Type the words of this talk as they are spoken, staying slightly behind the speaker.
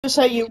just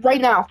at you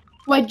right now.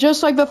 Like,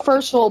 just like the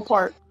first little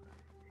part.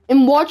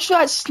 And watch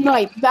that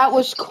snipe. That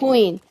was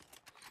clean.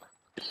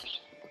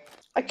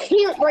 I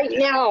can't right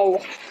now.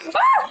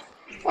 Ah!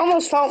 I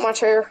almost fell out my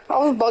chair. I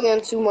was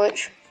bugging too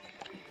much.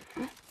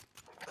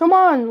 Come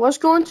on, let's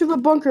go into the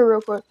bunker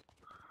real quick.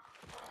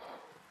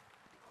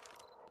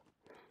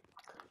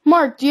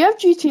 Mark, do you have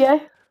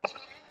GTA?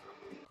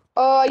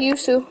 I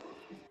used to.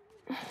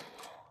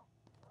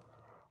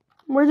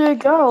 Where did it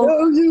go?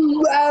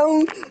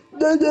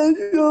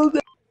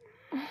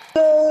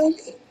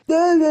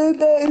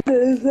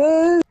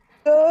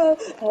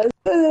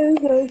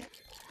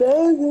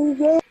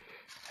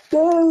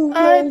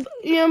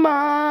 Your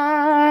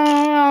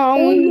mom.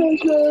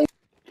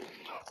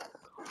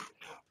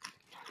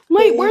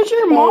 Wait, where's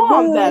your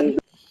mom then?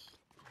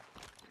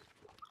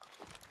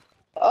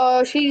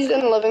 She's in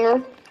the living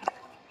room.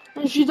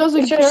 And she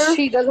doesn't It's care? just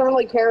she doesn't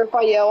really care if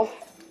I yell.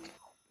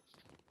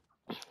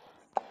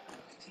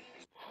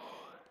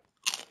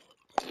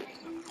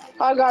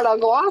 I got a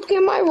Glock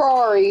in my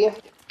Rari.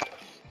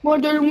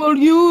 When will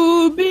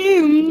you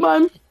be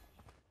mine?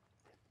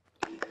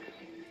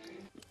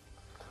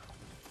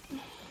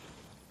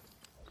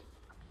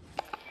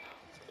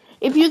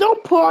 If you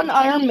don't put on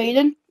Iron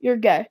Maiden, you're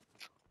gay.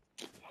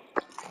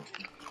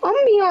 I'm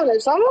gonna be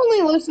honest, I'm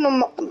only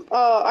listening to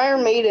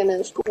Iron Maiden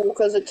in school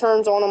because it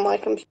turns on my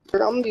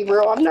computer. I'm gonna be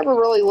real, I've never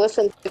really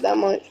listened to it that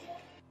much.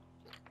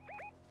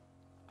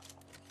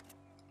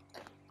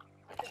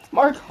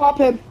 Mark, hop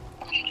in.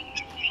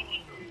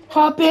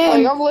 Hop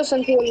in. Like, I've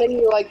listened to it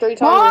maybe like 3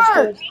 times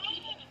Mark! in school.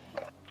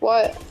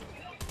 What?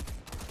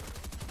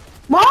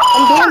 Mark!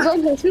 I'm doing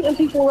drugs and shooting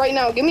people right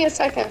now. Give me a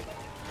second.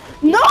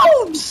 No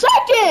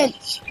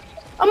seconds!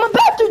 I'm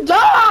about to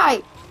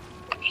die!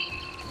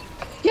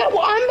 Yeah,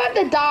 well, I'm about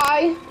to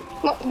die.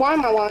 Why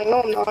am I lying?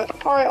 No, I'm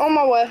not. Alright, on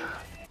my way.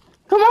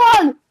 Come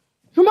on!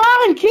 Come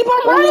on! Keep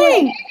on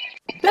running!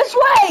 This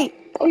way!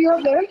 Oh, you're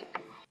up there?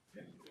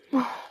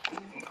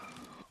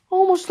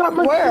 Almost got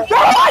my... Where?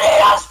 Somebody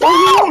else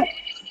down!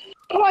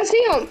 Oh, I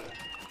see him.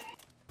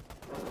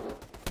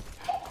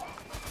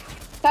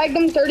 Tagged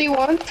him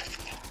 31.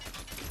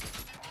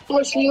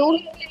 With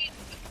shield.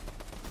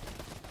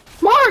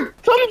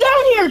 Mark, come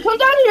down here! Come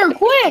down here,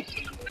 quick!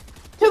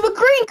 To the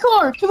green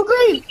car! To the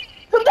green!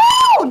 Come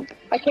down!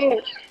 I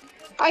can't.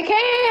 I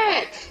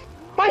can't!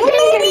 My Well,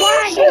 maybe you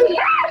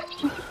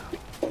hand is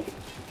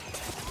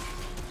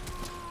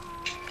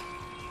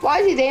Why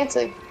is he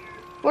dancing?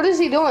 What is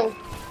he doing?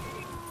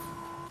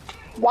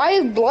 Why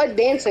is blood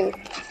dancing?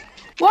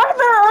 What are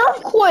there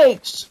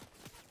earthquakes?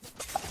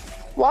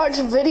 Watch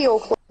video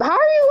clip. How are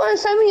you gonna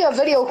send me a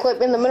video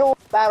clip in the middle of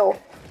the battle?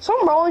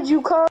 Something wrong with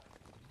you, cuz?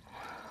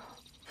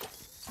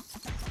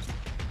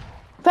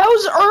 That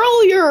was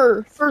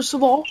earlier, first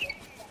of all.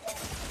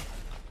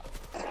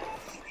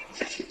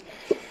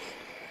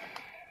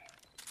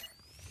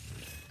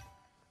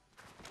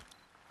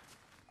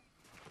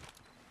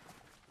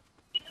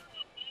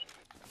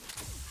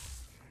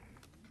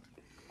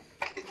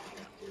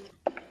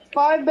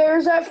 Five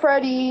Bears at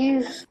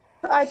Freddy's.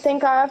 I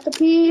think I have to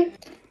pee.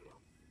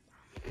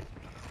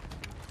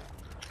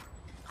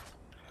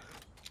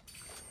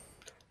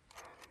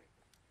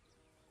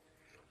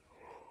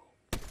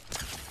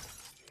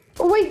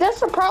 Oh wait, that's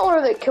the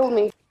Prowler that killed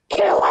me.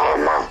 Kill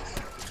him!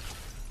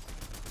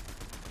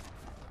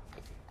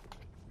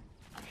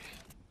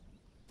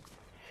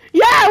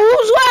 Yeah,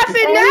 who's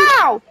laughing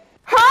now?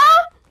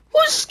 Huh?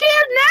 Who's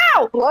scared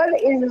now? Blood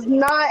is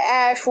not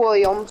Ash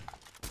Williams.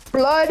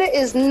 Blood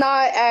is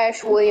not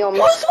Ash Williams.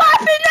 Who's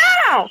laughing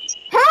now?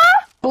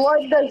 Huh?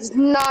 Blood does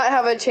not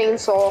have a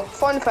chainsaw.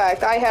 Fun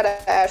fact, I had an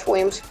Ash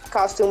Williams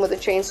costume with a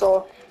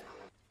chainsaw.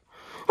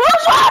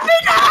 Who's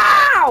laughing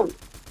now?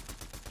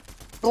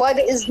 Blood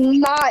is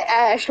not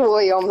Ash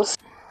Williams.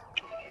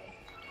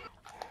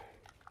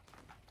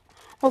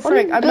 Oh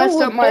frick, I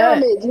messed up my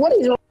edit. What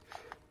is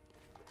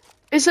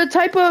It's a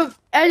type of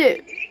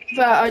edit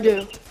that I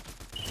do.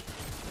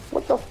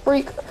 What the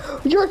freak?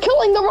 You're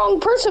killing the wrong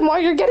person while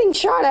you're getting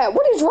shot at.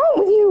 What is wrong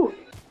with you?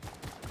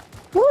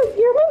 What?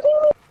 You're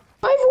making me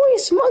my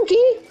voice,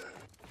 monkey.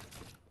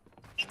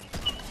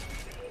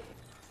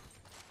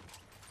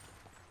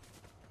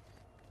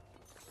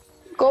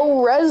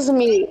 Go res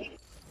me.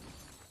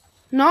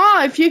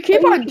 Nah, if you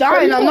keep on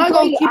dying, I'm not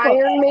gonna keep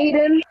Iron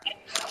Maiden.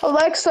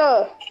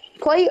 Alexa,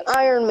 play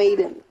Iron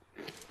Maiden.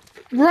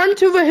 Run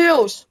to the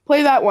hills.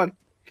 Play that one.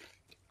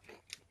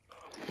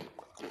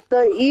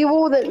 The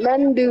evil that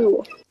men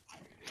do.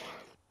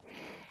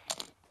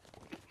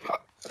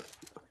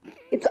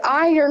 It's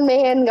Iron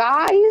Man,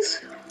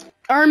 guys.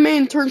 Iron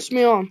Man turns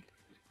me on.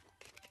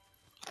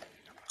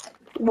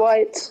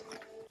 What?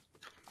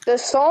 The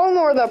song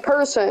or the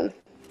person?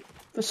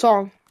 The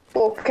song.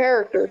 Well,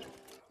 character.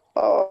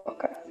 Oh,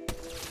 okay.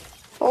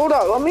 Hold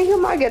up, let me hear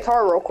my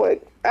guitar real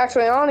quick.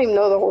 Actually, I don't even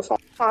know the whole song.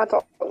 I'm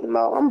talking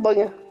about. I'm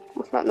bugging. I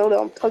must not know that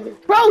I'm tugging.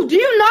 Bro, do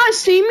you not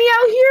see me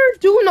out here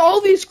doing all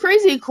these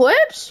crazy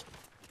clips?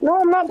 No,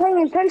 I'm not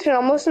paying attention.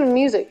 I'm listening to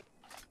music.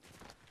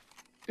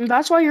 And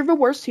that's why you're the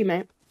worst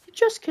teammate.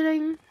 Just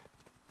kidding.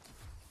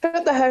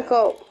 Shut the heck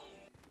up.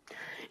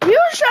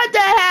 shut the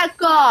heck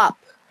up!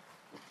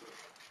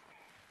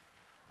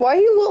 Why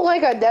you look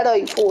like a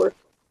deadite for?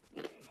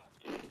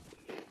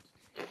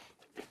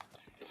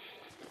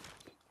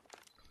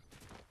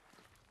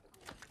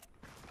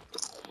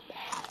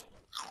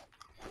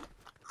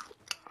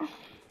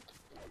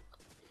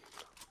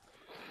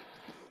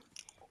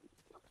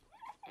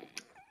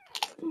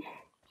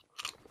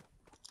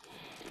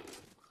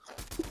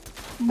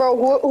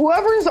 Bro,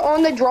 whoever's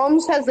on the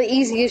drums has the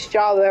easiest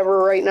job ever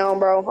right now,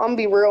 bro. I'm gonna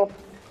be real.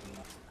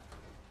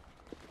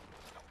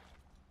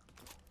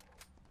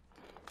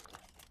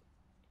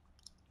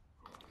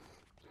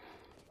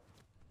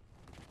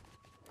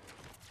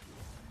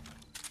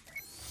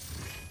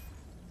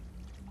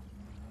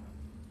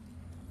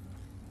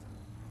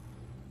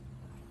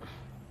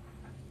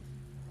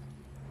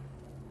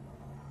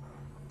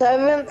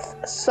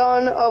 Seventh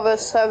son of a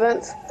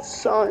seventh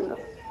son.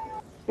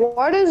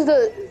 Why does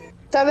the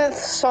seventh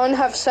son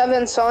have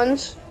 7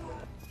 sons?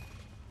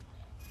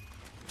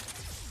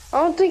 I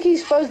don't think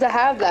he's supposed to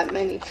have that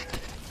many.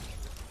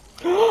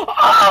 Oh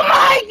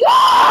my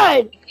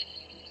god!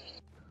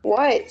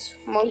 What,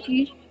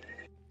 monkey?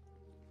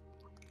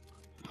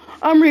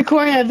 I'm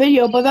recording a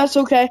video, but that's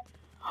okay.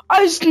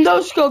 I just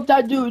no-scoped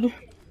that dude.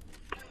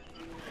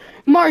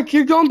 Mark,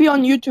 you're gonna be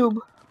on YouTube.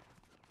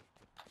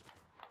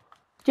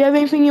 Do you have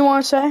anything you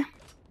want to say?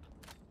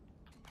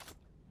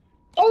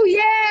 Oh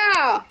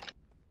yeah!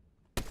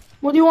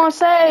 What do you want to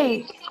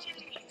say?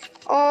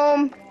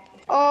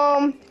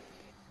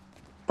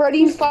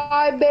 Freddy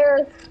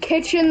Fazbear,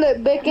 Kitchen the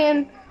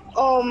Bickin,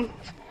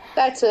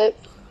 that's it.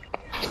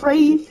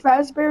 Freddy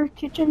Fazbear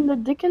Kitchen the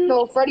Dickens?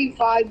 No, Freddy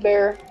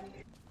Fazbear.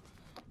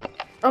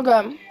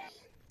 Okay.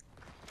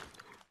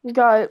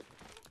 Got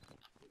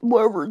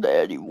whatever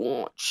daddy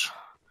wants.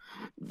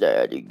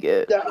 Daddy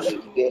get.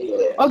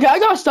 Okay, I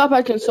gotta stop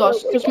acting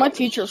sus, because my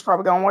teacher's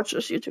probably gonna watch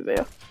this YouTube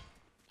video.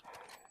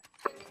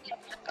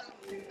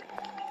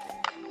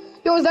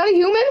 Yo, is that a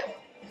human?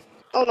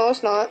 Oh no,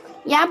 it's not.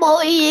 Yeah,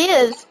 boy, he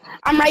is.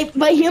 I'm right,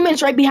 but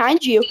human's right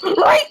behind you.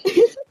 Right?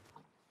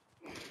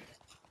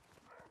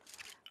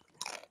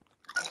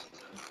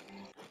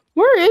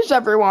 Where is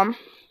everyone?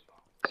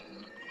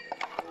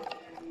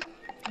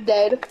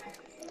 Dead.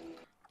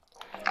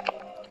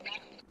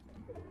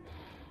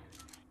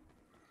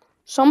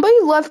 Somebody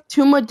left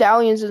 2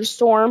 medallions in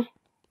Storm.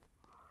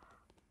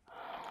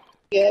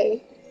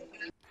 Yay.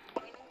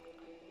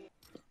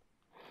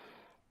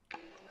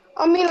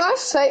 I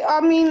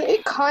mean,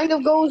 it kind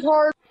of goes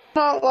hard. It's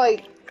not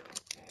like,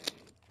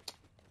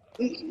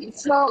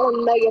 it's not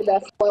on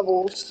Megadeth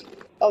levels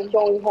of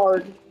going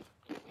hard.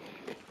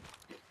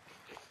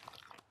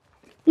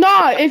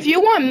 Nah, if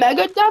you want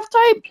Mega Death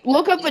type,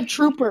 look up a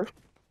Trooper.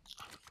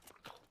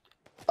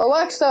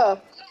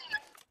 Alexa,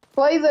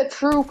 play the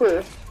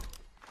Trooper.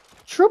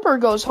 Trooper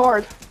goes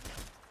hard.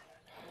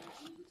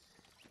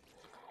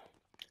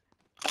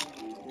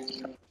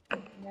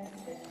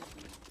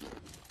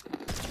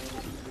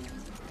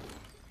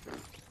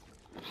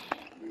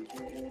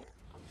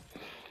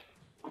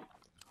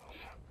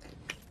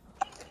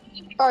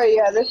 Oh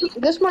yeah,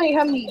 this might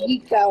have me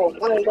geeked out.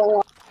 I ain't gonna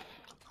lie.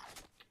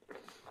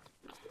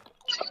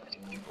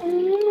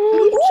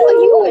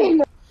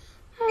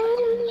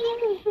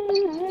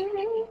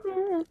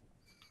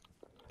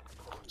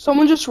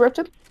 Someone just ripped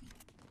him?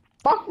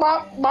 Bop,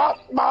 bop, bop,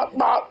 bop,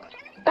 bop.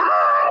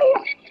 Die!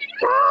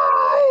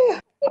 Die!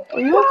 Are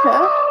you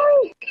okay?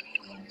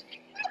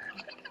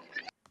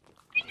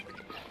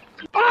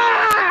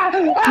 Ah!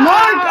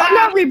 Mark, I'm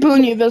not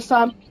rebooting you this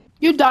time.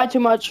 You died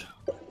too much.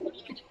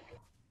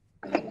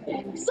 So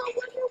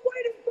when you're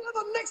waiting for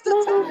the next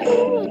attack,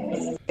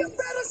 you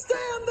better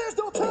stand, there's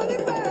no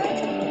turning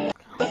back.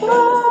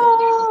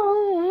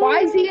 Why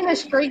is he in a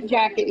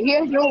straitjacket? He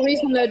has no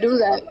reason to do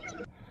that.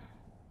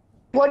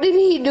 What did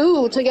he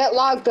do to get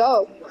locked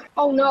up?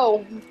 Oh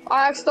no,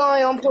 I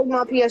accidentally unplugged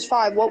my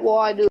PS5. What will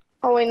I do?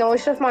 Oh wait, no,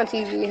 it's just my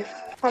TV.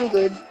 I'm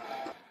good.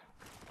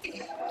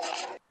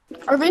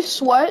 Are they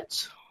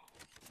sweats?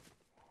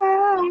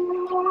 I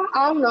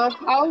don't know.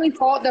 I only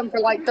fought them for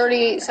like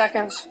 38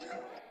 seconds.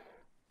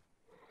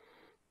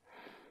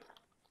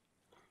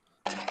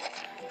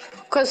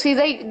 Cause see,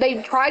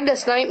 they tried to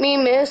snipe me,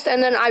 missed,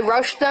 and then I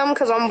rushed them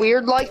cause I'm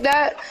weird like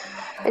that.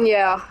 And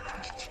yeah.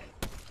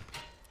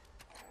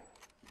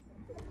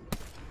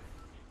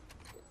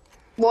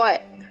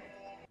 What?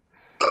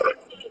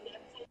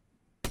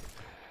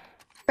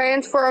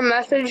 Transfer a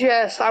message?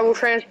 Yes, I will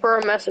transfer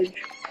a message.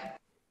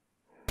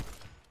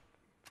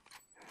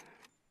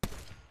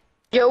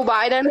 Joe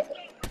Biden?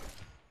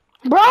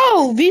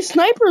 Bro, these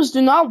snipers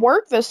do not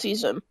work this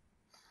season.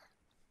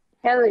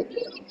 Harry.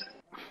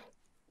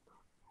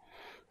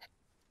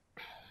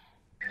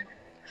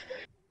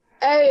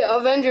 Hey,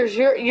 Avengers,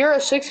 you're a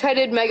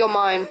 6-headed mega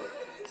mine.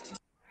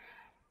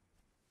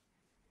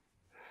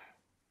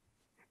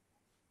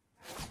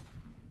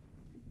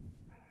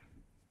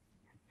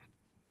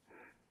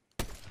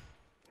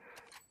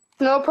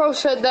 Snowpro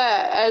said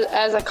that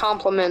as a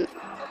compliment.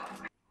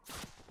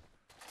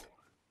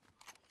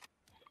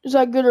 Is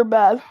that good or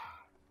bad?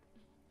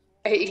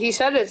 He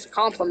said it's a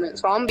compliment,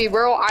 so I'm gonna be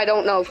real. I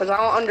don't know because I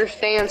don't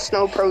understand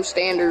Snow Pro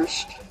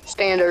standards.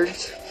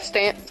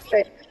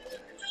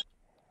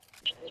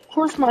 Of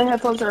course, my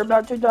headphones are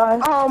about to die.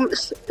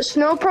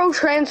 Snow Pro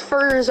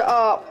transfers.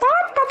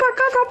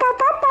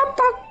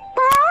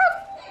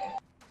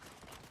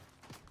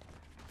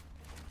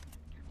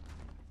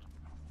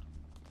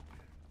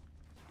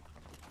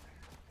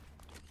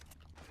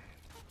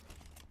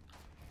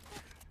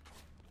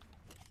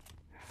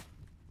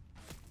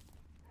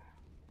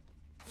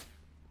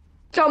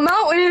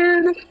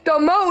 The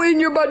mountain,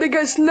 you're about to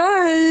get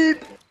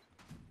sniped.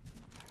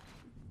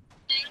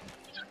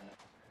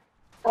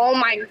 Oh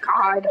my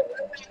god.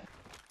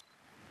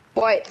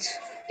 What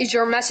is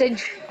your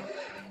message?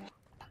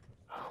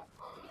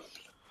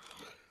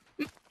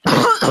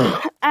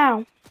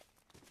 Ow.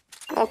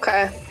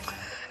 Okay.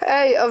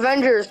 Hey,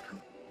 Avengers.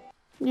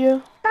 Yeah.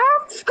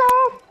 Let's go.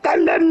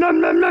 Dum, dum,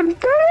 dum, dum, dum,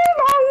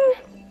 dum.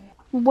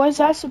 What is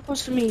that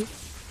supposed to mean?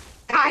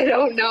 I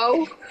don't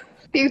know.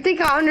 Do you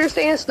think I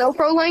understand Snow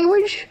Pro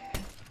language?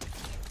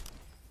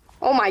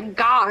 Oh my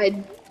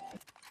god.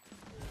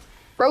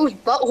 Bro's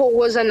butthole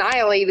was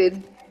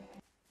annihilated.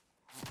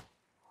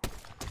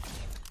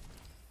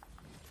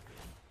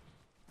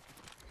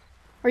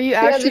 Are you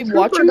actually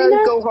watching me does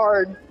now? go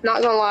hard,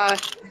 not gonna lie.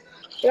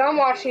 Yeah, I'm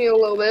watching you a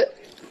little bit.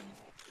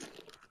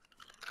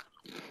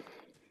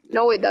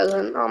 No, it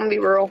doesn't. I'm gonna be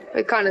real.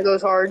 It kind of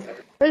goes hard.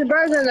 It's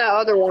better than that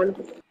other one.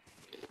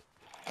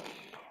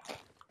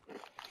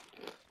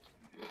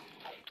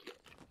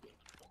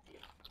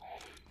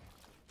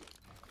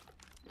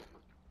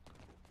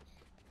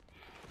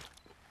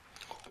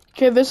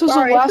 Okay, this is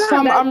Sorry, the it's last not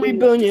time that I'm deep.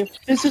 rebooting you.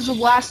 This is the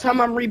last time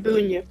I'm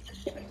rebooting you.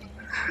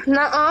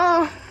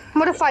 Nuh-uh.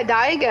 What if I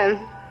die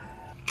again?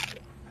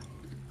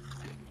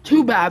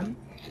 Too bad.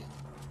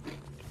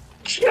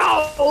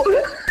 Yo!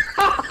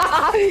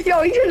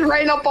 Yo, he just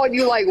ran up on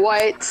you like,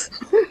 what?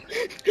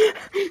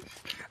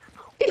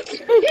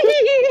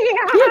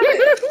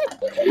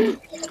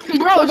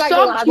 Bro,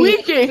 stop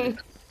tweaking!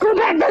 Go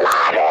back to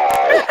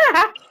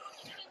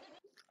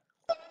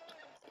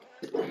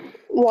lobby!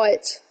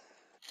 What?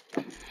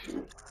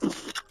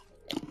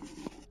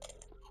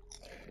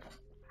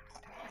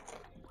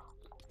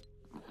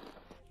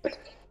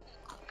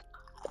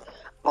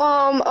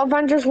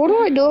 Avengers, what do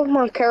I do if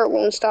my carrot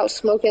won't stop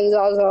smoking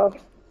Zaza?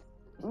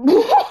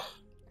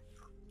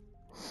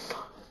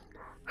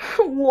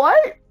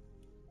 What?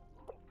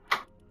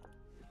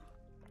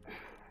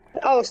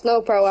 Oh,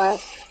 Snow Pro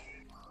ass.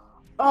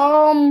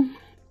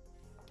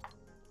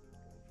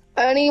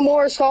 Any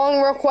more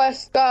song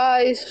requests,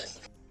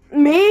 guys?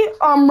 Me?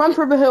 Run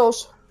for the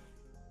hills.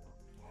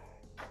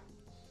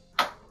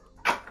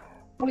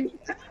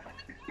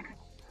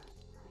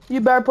 You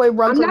better play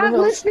Run for the Hills. I'm not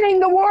listening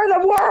to War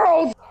of the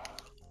World!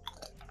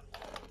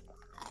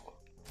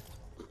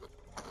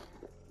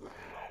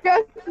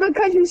 Just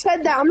because you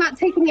said that, I'm not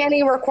taking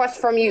any requests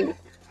from you.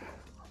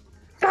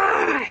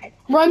 God!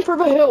 Run for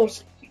the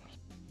hills.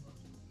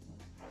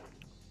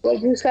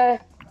 What'd you say?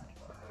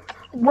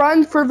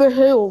 Run for the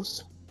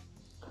hills.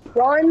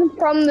 Run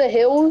from the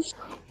hills?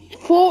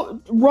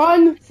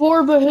 Run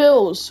for the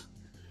hills.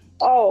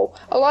 Oh,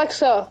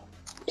 Alexa,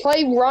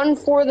 play Run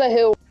for the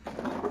Hills.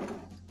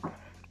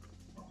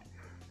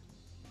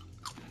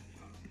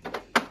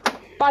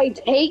 By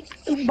Tate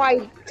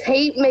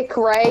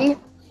McRae.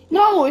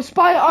 No, it's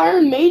by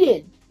Iron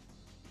Maiden.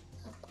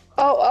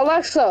 Oh,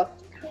 Alexa,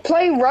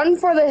 play Run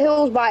for the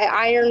Hills by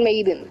Iron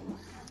Maiden.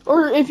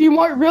 Or if you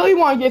really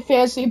want to get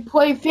fancy,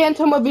 play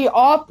Phantom of the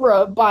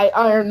Opera by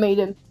Iron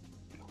Maiden.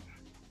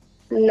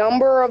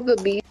 Number of the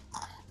Beast.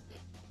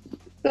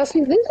 Now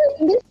see, this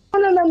is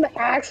one of them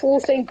actual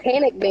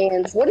satanic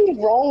bands. What is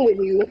wrong with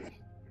you?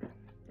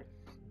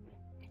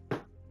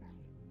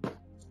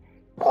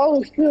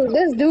 Oh shoot,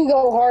 this do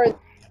go hard.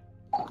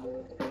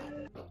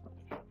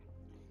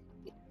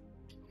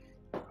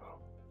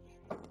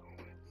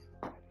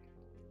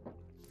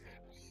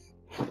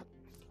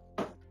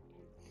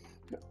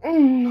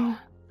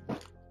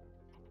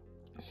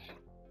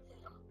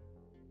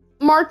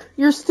 Mark,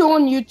 you're still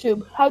on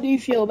YouTube. How do you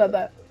feel about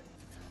that?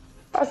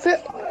 I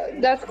feel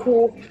that's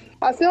cool.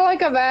 I feel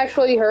like I've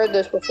actually heard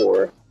this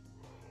before.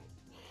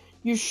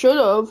 You should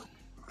have.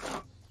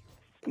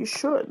 You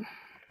should.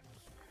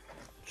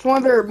 It's one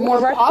of their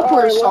more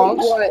popular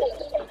songs. What?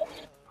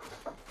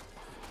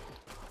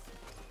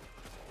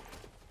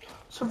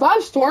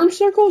 Survive storm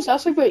circles?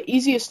 That's like the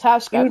easiest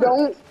task ever. You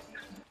don't.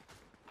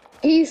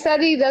 He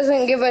said he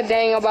doesn't give a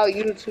dang about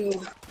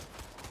YouTube.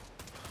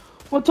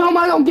 Well, tell him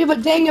I don't give a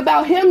dang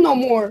about him no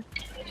more.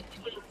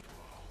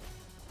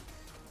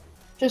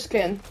 Just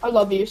kidding. I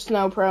love you,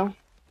 Snow Pro.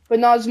 But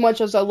not as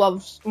much as I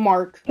love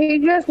Mark. He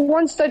just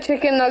wants the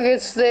chicken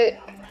nuggets that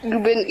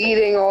you've been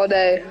eating all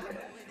day.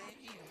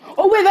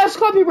 Oh wait, that's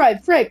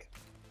copyright. Frick.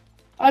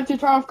 I have to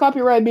turn off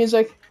copyright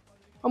music.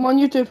 I'm on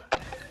YouTube.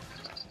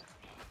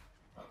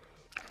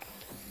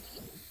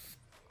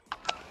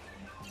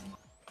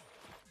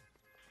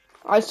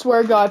 I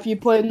swear to God, if you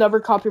play another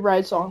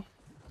copyright song.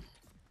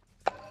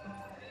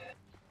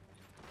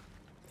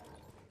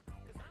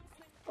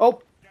 Oh.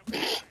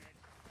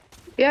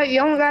 Yeah,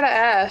 you don't gotta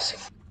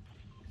ask.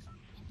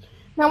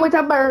 Now wait,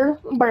 that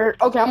bird.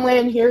 Okay, I'm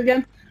landing here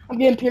again. I'm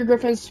getting Peter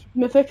Griffin's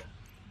mythic.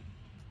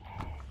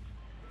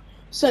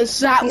 Since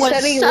that He was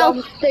said he so.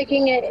 loves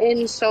sticking it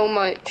in so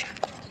much.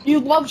 You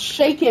love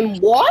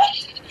shaking what?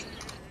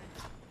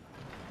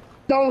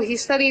 No, he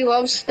said he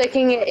loves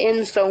sticking it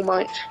in so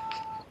much.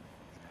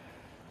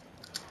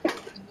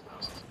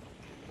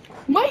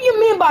 What do you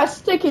mean by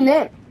sticking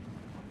in?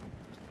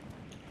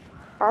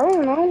 I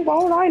don't know.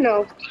 Why would I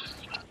know?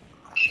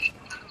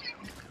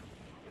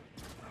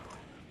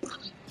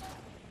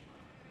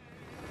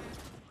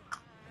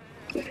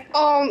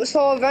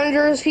 So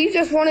Avengers, he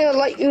just wanted to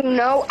let you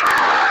know.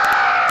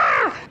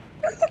 Ah!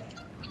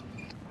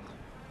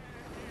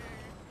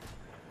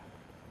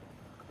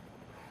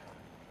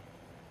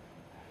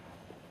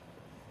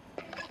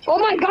 Oh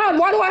my God!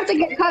 Why do I have to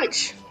get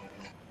touched?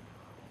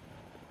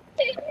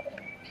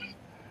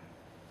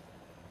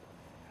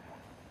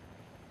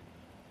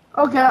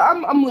 Okay,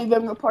 I'm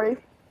leaving the party.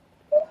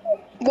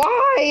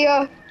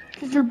 Why?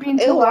 Because you're being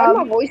too Ew, why my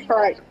loud. voice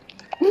crack?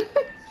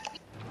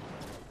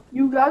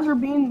 You guys are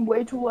being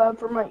way too loud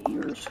for my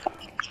ears.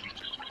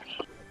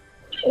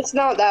 It's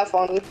not that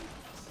funny.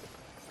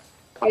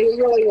 I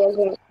really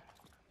wasn't.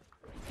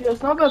 Yeah,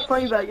 it's not that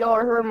funny that y'all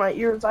are hurting my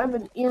ears. I have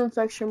an ear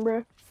infection,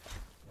 bro.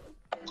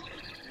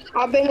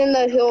 I've been in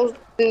the hills,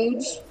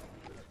 dudes.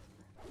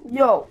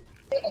 Yo,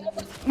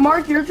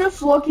 Mark, you're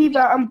just lucky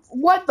that I'm.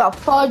 What the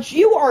fudge?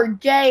 You are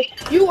gay.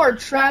 You are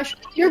trash.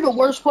 You're the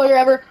worst player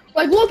ever.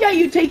 Like, look at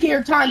you taking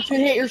your time to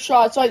hit your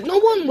shots. Like, no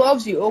one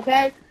loves you,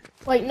 okay?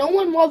 Like, no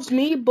one loves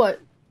me,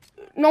 but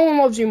no one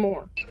loves you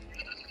more.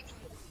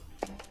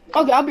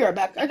 Okay, I'll be right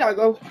back. I gotta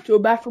go to a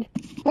bathroom.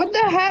 What the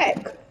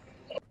heck?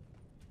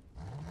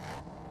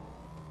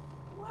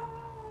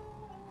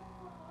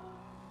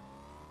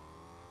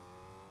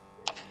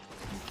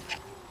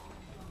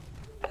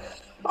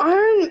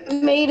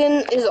 Iron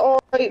Maiden is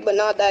alright, but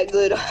not that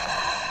good.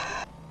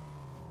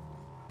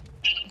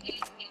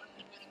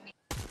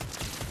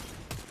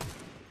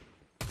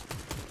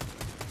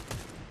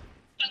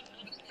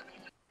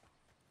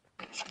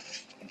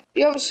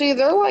 Yo, see,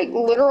 they're like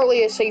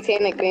literally a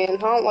satanic band. I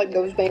don't like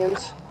those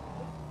bands.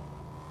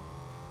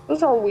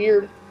 Those are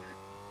weird.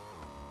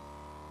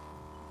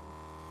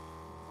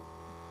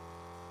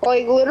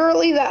 Like,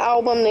 literally, the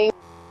album name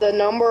is The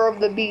Number of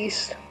the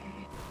Beast.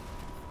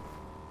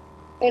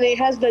 And it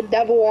has the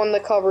devil on the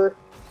cover.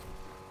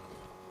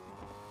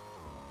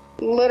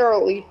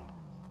 Literally.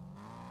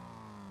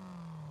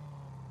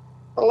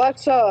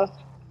 Alexa,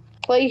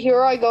 play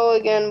Here I Go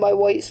Again by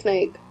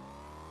Whitesnake.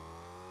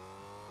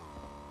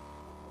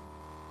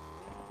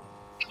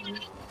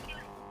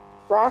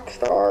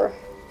 Rockstar.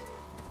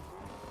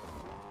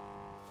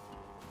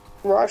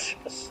 Rush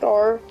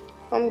Star.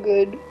 I'm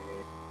good.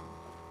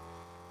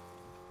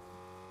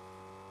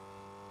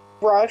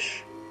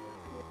 Rush.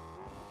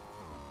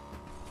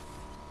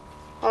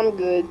 I'm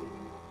good.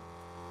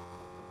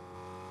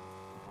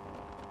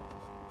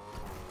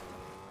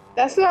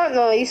 That's not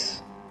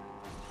nice.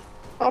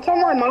 I'll tell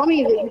my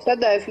mommy that you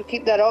said that if you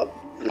keep that up,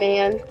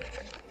 man.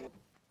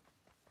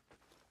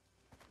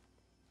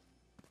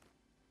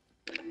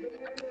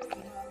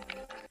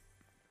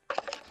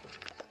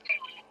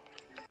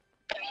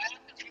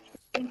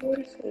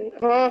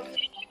 Huh?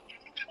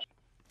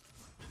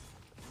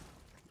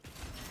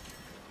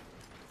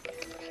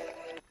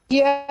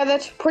 Yeah,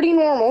 that's pretty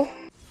normal.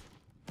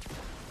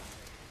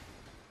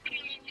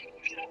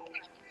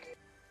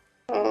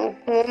 Oh,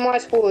 well, in my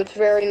school, it's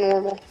very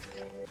normal.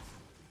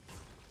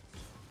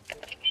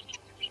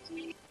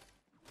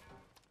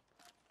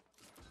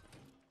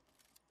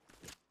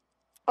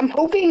 I'm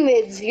hoping that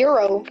it's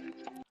 0.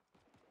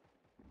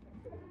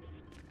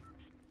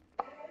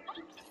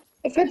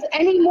 If it's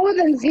any more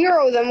than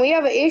 0, then we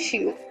have an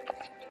issue.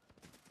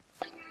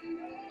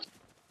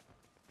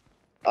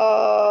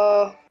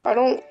 I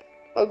don't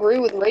agree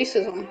with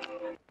racism.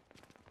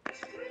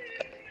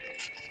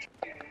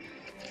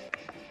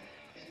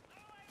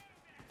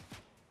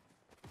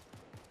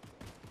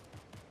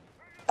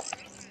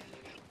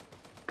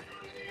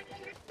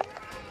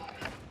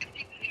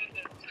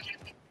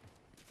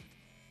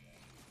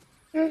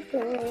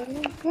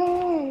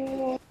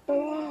 Oh.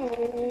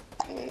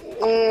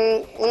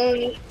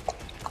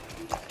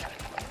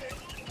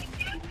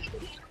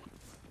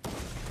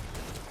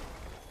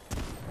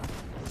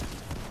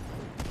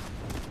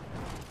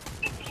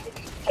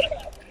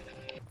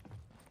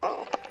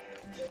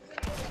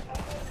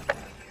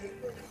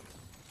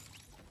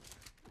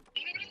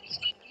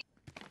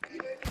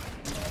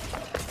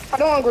 I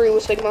don't agree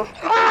with Sigma.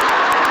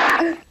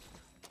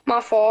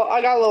 My fault.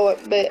 I got a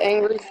little bit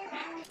angry.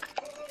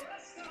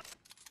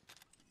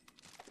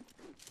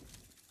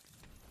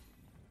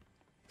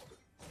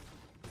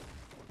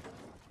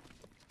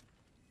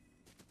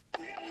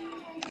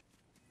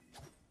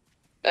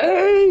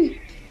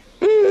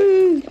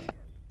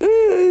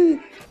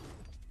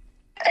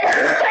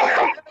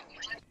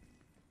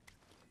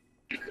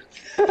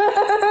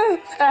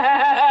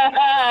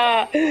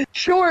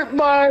 Short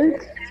bud.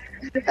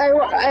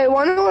 I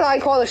wonder what I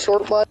call a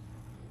short bud.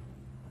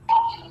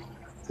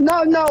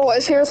 No,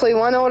 seriously,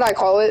 wanna know what I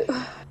call it?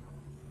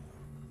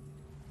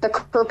 The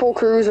purple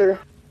cruiser.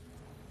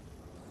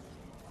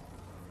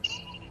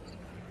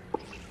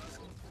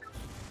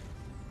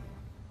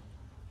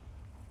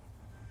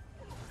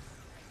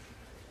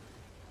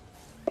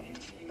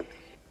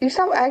 You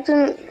stop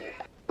acting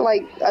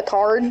like a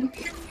tard,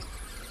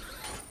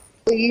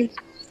 please.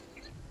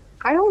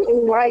 I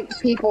don't like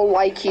people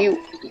like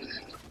you.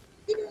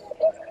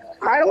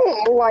 I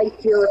don't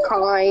like your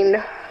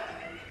kind.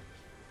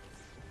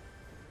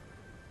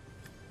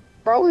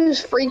 Bro is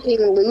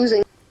freaking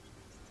losing.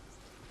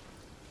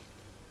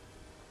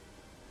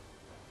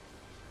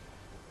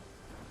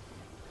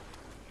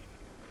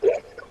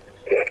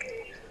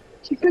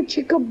 Chicka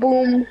chicka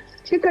boom.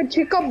 Chicka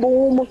chicka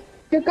boom.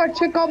 Chicka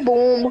chicka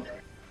boom.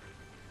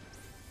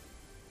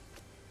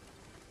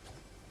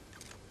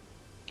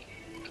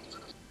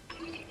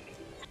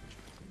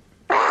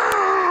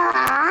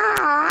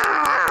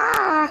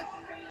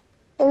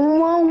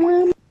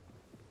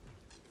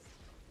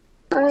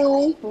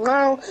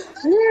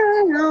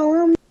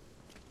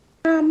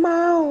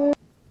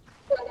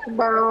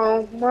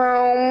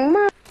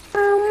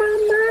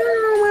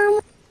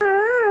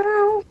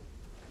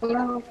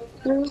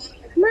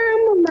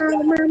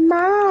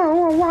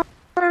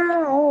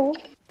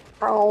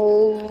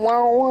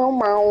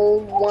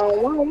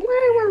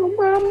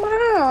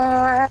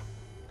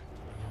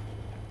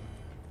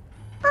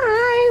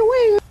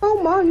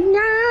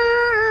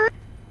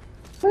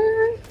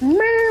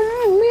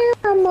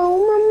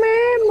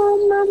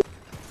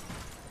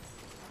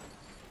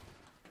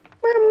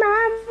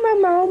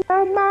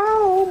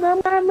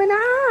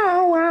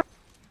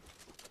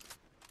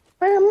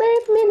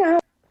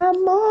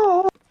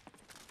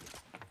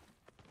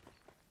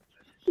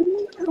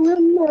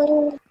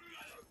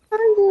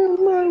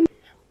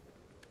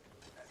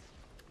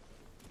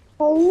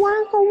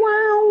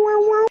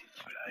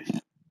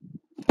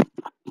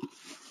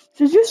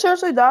 Did you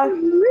seriously die?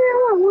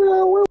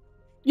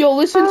 Yo,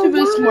 listen to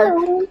this, Mark.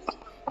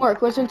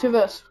 Mark, listen to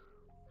this.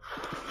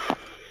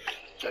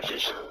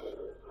 Judges.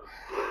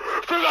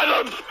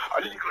 Forgot them!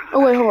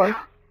 Oh wait, hold on.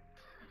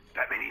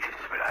 That many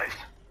civilized.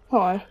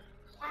 Hold on.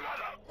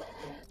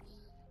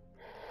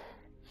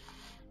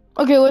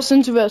 Okay,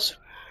 listen to this.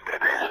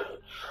 Batman,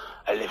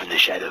 I live in the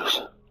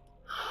shadows.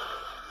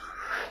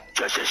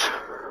 Judges.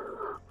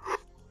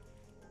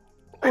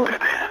 Oh.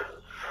 Batman,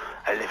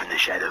 I live in the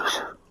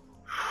shadows.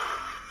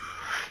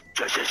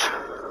 Judges.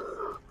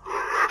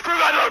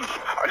 Forgot them!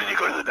 I need to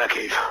go to the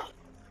Batcave.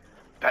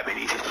 Batman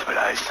needs his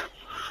civilized.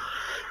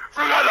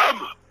 Forgot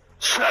them!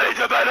 Slide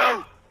the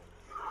battle!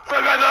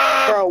 Forgot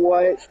them! Bro,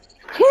 what?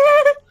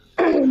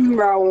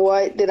 Bro,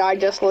 what did I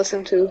just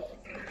listen to?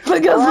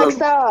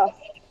 Alexa,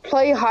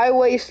 play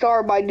Highway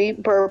Star by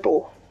Deep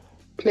Purple.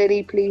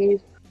 Plitty,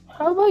 please.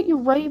 How about you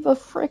rave a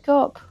frick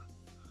up?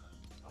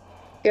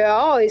 Yeah,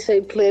 I always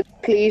say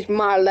please,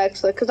 my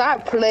Alexa, because I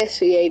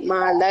appreciate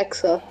my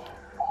Alexa.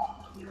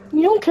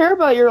 You don't care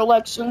about your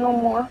Alexa no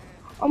more.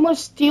 I'm gonna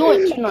steal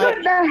it tonight.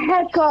 Shut the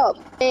heck up,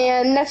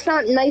 man. That's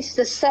not nice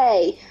to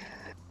say.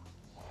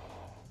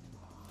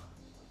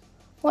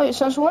 Wait,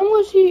 since when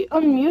was he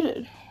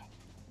unmuted?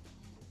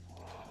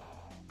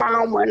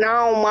 Oh,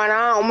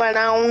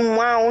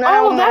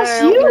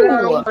 that's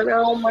you!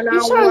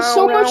 You sound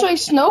so much like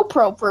Snow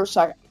Pro for a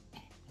second.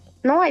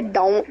 No, I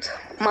don't,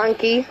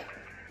 monkey.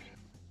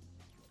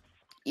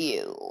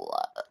 You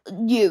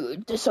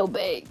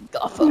disobeyed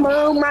Gotham.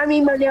 For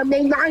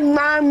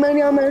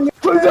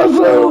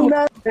Gotham!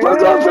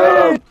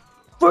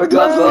 For Gotham! For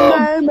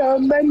Gotham!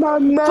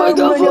 For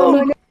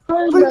Gotham!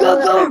 For Gotham! For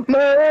Gotham!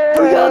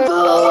 For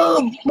Gotham!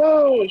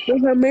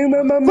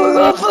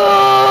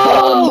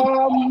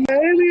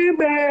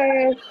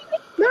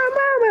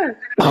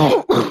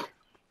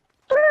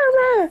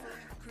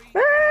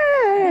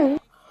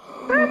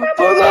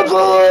 For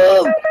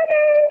Gotham!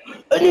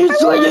 I need to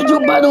slide into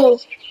battle!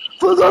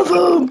 For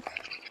Gotham!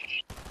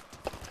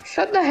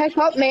 Shut the heck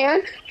up,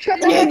 man. Shut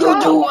the I need heck to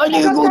up. go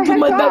to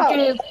my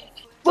Batcave!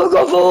 For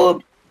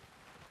Gotham!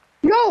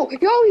 Yo,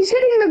 he's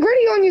hitting the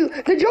gritty on you.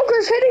 The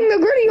Joker's hitting the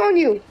gritty on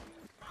you.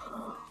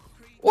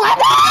 What?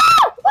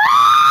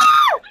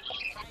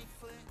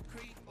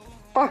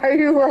 Are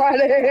you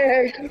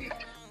running?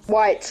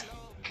 What?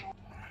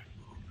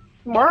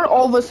 Why are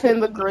all of us in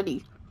the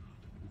gritty?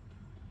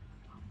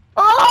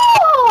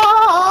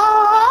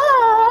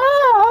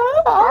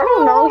 I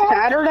don't know,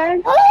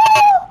 Saturday?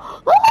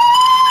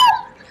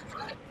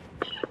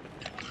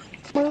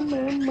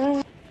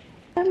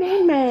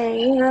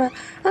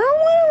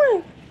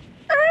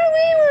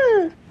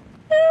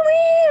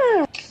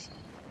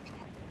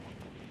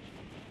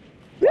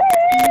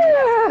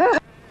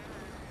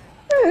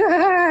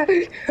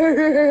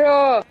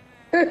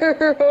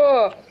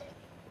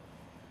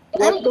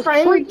 I'm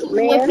friends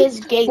with his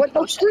gay What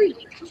the person. freak?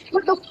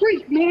 What the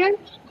freak, man?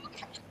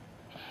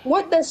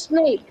 What the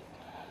snake?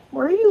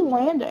 Where are you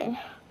landing?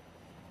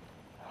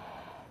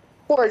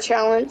 For a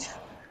challenge.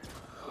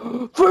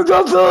 For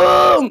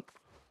Gotham!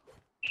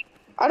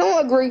 I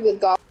don't agree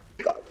with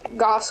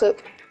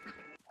gossip.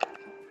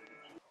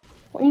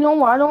 You know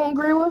what I don't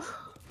agree with?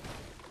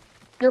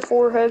 Your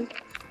forehead.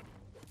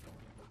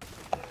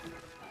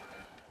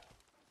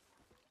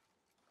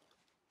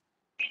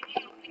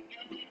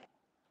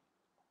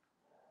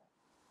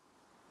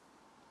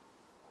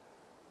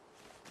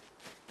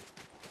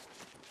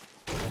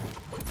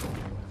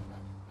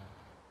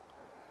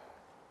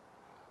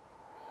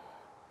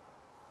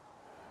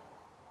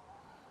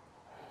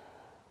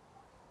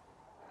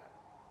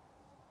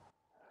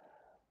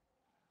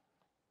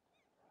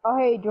 Oh,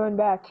 hey, join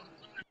back.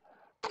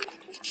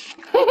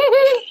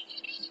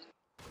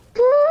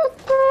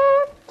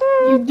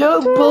 You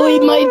don't bully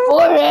my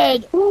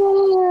forehead.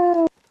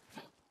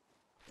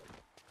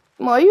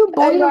 Why are you Hey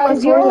bullying my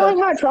guys, you don't forehead? like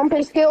my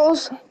trumpet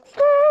skills?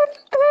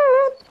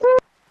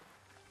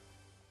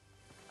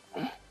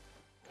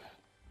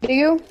 Do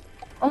you?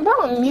 I'm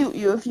about to mute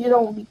you if you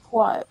don't be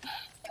quiet.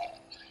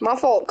 My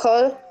fault,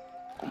 cuz.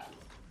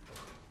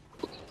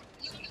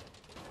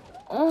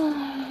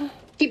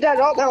 Keep that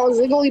up now,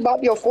 ziggly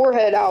bop your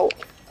forehead out.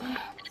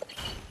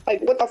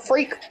 Like, what the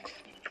freak?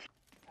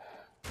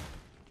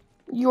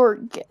 You're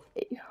gay.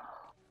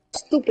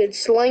 Stupid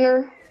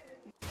slinger.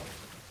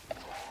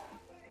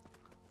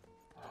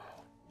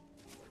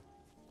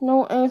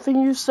 No,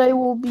 anything you say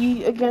will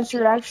be against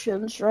your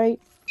actions, right?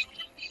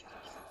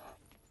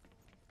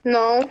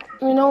 No.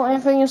 You know,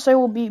 anything you say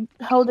will be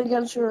held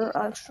against your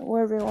action,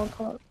 whatever you want to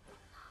call it.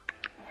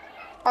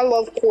 I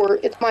love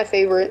court. It's my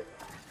favorite.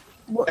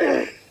 What?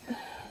 And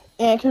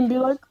it can be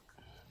like,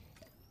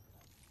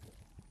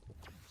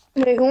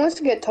 Hey, who wants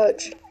to get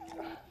touched?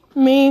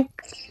 me.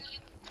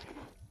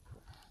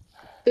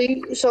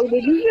 So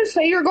did you just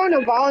say you're going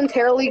to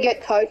voluntarily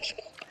get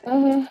touched?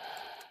 Mm-hmm.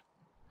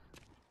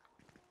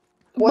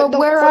 What But the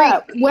where freak?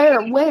 at?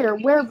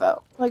 Where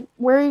though? Like,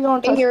 where are you gonna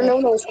In touch your me?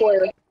 no-no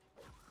square.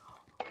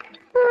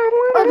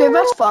 Okay,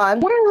 that's fine.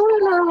 What?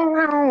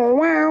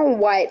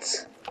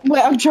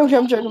 Wait, I'm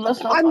joking,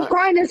 that's not I'm fine.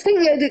 trying to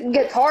sing a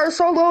guitar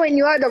solo and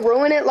you had to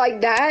ruin it like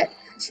that?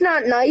 It's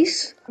not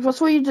nice. That's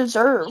what you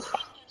deserve.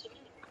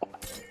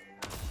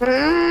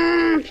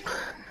 Mm.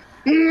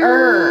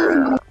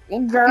 Grr,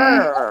 Mm.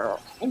 grr,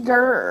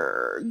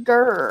 grr,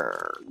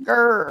 grr,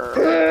 grr,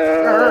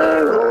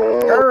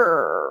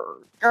 grr,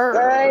 grr.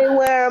 I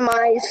wear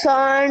my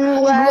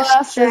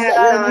sunglasses Glasses at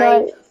at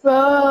night. night,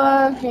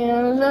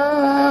 fucking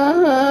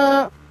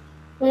up.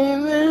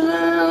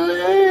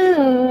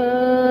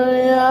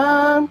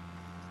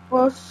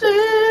 Well,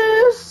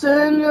 she's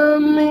to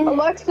me.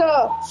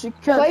 Alexa, She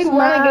play cuts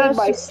my Renegade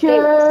by Styx.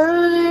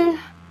 security.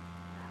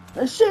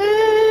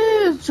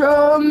 She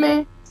told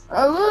me.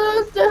 I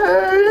looked at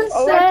her and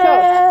Alexa,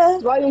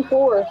 said, volume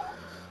 4.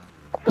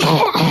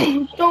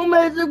 don't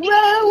mess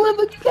around with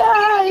a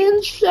guy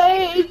in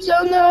shades.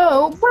 Oh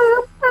no.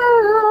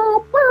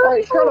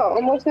 Alright, shut up.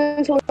 I'm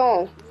listening to a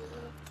song. My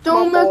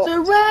Don't mess fault.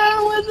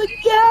 around with a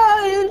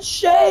guy in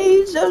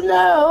shades. Oh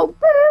no.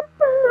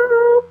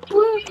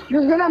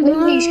 You're gonna make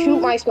me shoot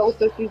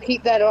myself if you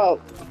keep that up.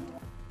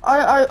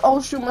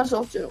 I'll shoot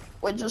myself too.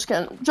 Wait, just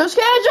kidding,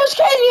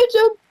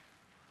 YouTube.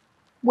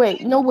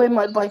 Wait, no way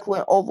my bike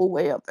went all the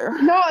way up there.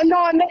 No, I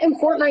meant in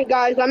Fortnite,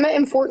 guys. I meant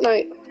in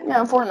Fortnite.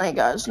 Yeah, Fortnite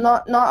guys,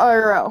 not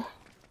IRL.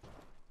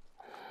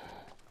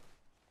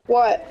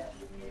 What?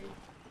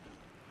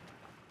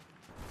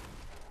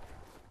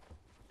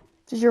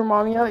 Did your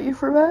mommy out you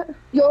for that?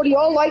 Yo, do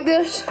y'all like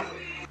this?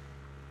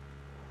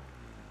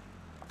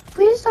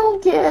 Please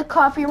don't get a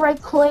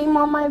copyright claim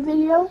on my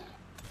video.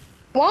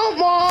 Womp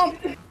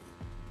womp.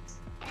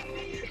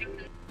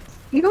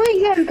 You ain't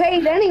getting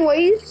paid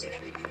anyways.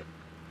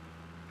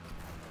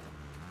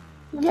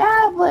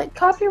 Yeah, but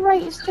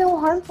copyright is still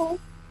harmful.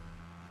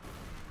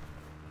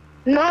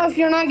 Not if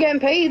you're not getting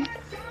paid.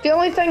 The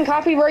only thing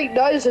copyright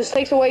does is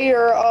takes away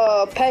your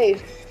pay.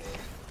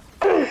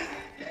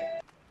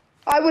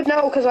 I would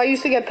know because I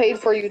used to get paid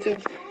for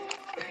YouTube.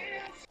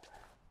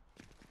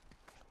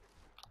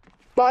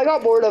 But I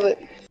got bored of it.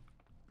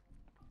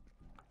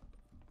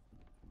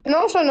 And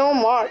also no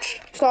one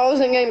watched, so I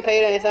wasn't getting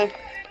paid anything.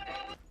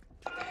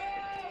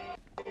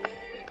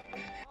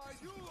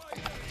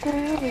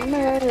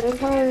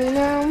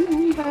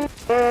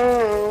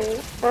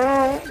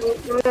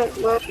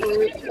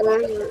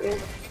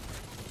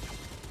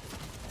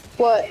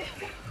 What?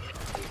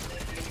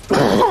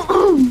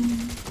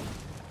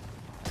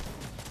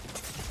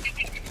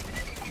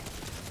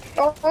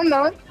 Oh, I'm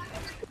not.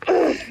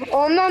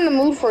 Oh, I'm not in the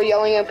mood for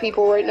yelling at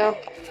people right now.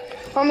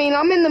 I mean,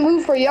 I'm in the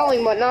mood for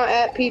yelling, but not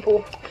at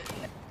people.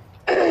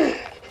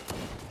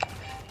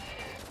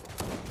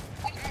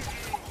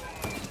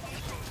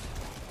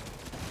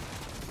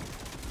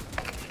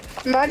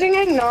 Imagine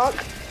getting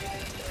knocked.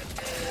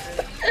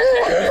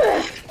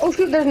 Oh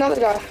shoot, there's another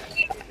guy.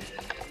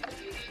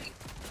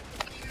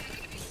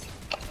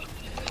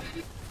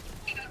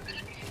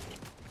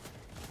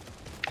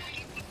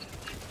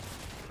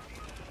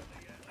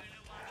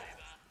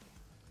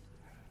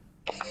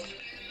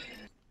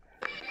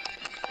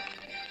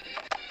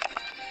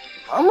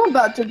 I'm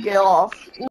about to get off.